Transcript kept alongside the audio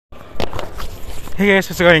Hey guys,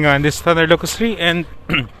 what's going on? This is Thunder Locus 3 and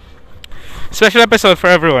special episode for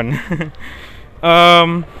everyone.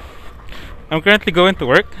 um, I'm currently going to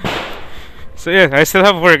work. So yeah, I still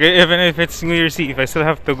have work, even if it's New Year's Eve. I still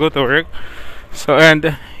have to go to work. So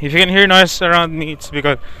and if you can hear noise around me, it's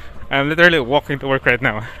because I'm literally walking to work right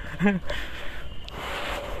now.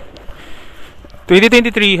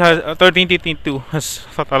 2023 has 2022 has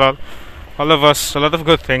taught all of us a lot of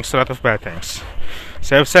good things, a lot of bad things.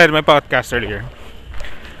 So I've said in my podcast earlier.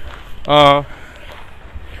 But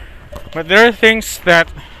there are things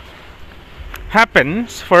that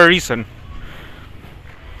happens for a reason.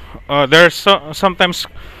 There are sometimes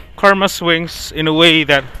karma swings in a way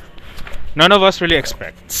that none of us really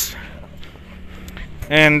expects,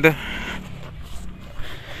 and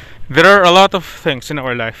there are a lot of things in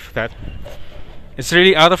our life that it's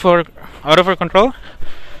really out of our control,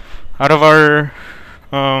 out of our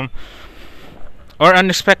or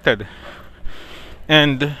unexpected,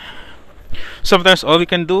 and sometimes all we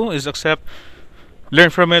can do is accept, learn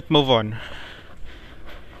from it, move on.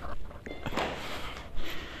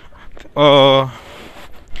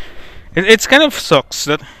 It's kind of sucks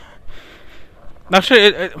that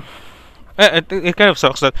actually it kind of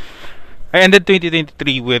sucks that I ended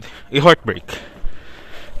 2023 with a heartbreak,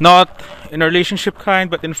 not in a relationship kind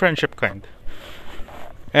but in friendship kind.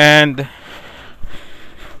 And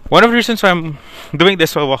one of the reasons why I'm doing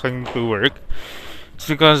this while walking to work is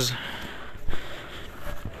because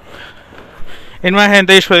in my head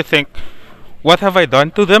I usually think, what have I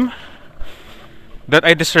done to them that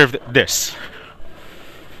I deserved this?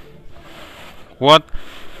 What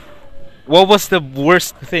was the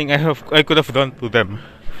worst thing I could have done to them?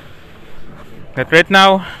 That right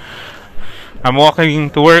now I'm walking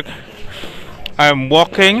to work. I'm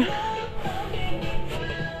walking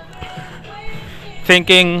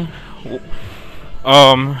thinking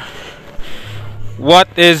what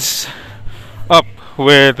is up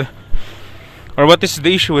with, or what is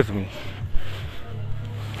the issue with me?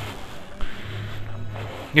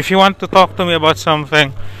 If you want to talk to me about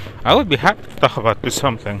something, I would be happy to talk about this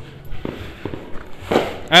something.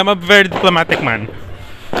 I'm a very diplomatic man.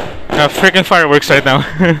 Freaking fireworks right now.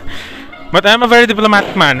 But I'm a very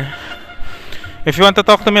diplomatic man. If you want to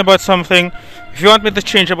talk to me about something, if you want me to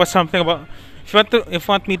change about something about, if you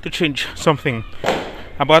want me to change something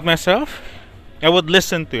about myself, I would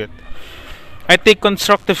listen to it. I take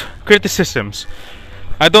constructive criticisms.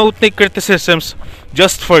 I don't take criticisms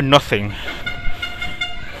just for nothing.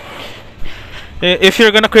 If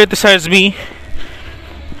you're gonna criticize me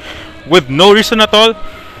with no reason at all,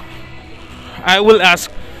 I will ask,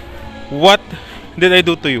 what did I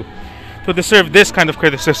do to you to deserve this kind of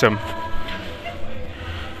criticism?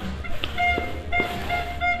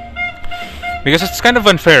 Because it's kind of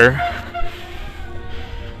unfair.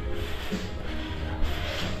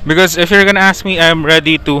 Because if you're gonna ask me, I'm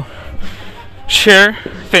ready to share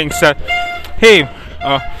things that, hey,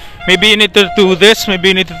 maybe you need to do this, maybe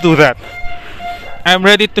you need to do that. I'm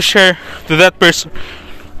ready to share to that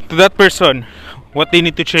person what they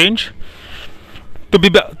need to change to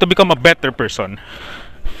become a better person.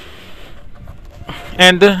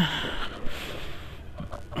 And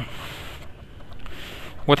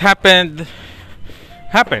what happened.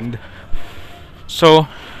 So,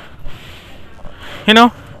 you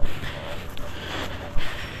know,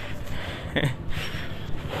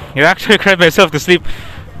 it actually cried myself to sleep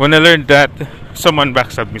when I learned that someone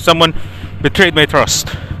backstabbed me, someone betrayed my trust.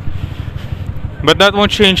 But that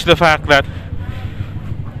won't change the fact that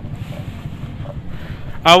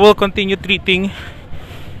I will continue treating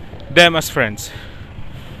them as friends.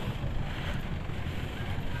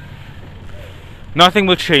 Nothing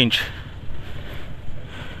will change.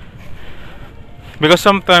 Because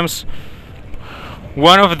sometimes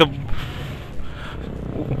one of the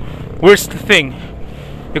worst thing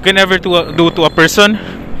you can ever do to a person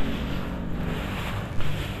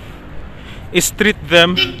is treat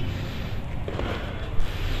them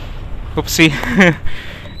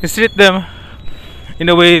is treat them in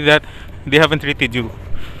a way that they haven't treated you.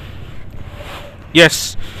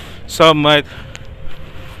 Yes, some might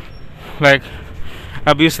like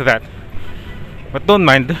abuse that, but don't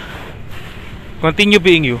mind. Continue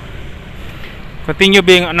being you. Continue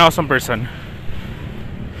being an awesome person.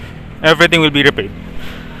 Everything will be repaid.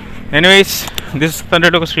 Anyways, this is Thunder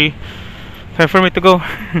Locus 3. Time for me to go.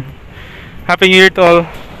 Happy New Year to all.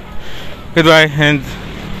 Goodbye and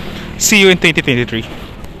see you in 2023.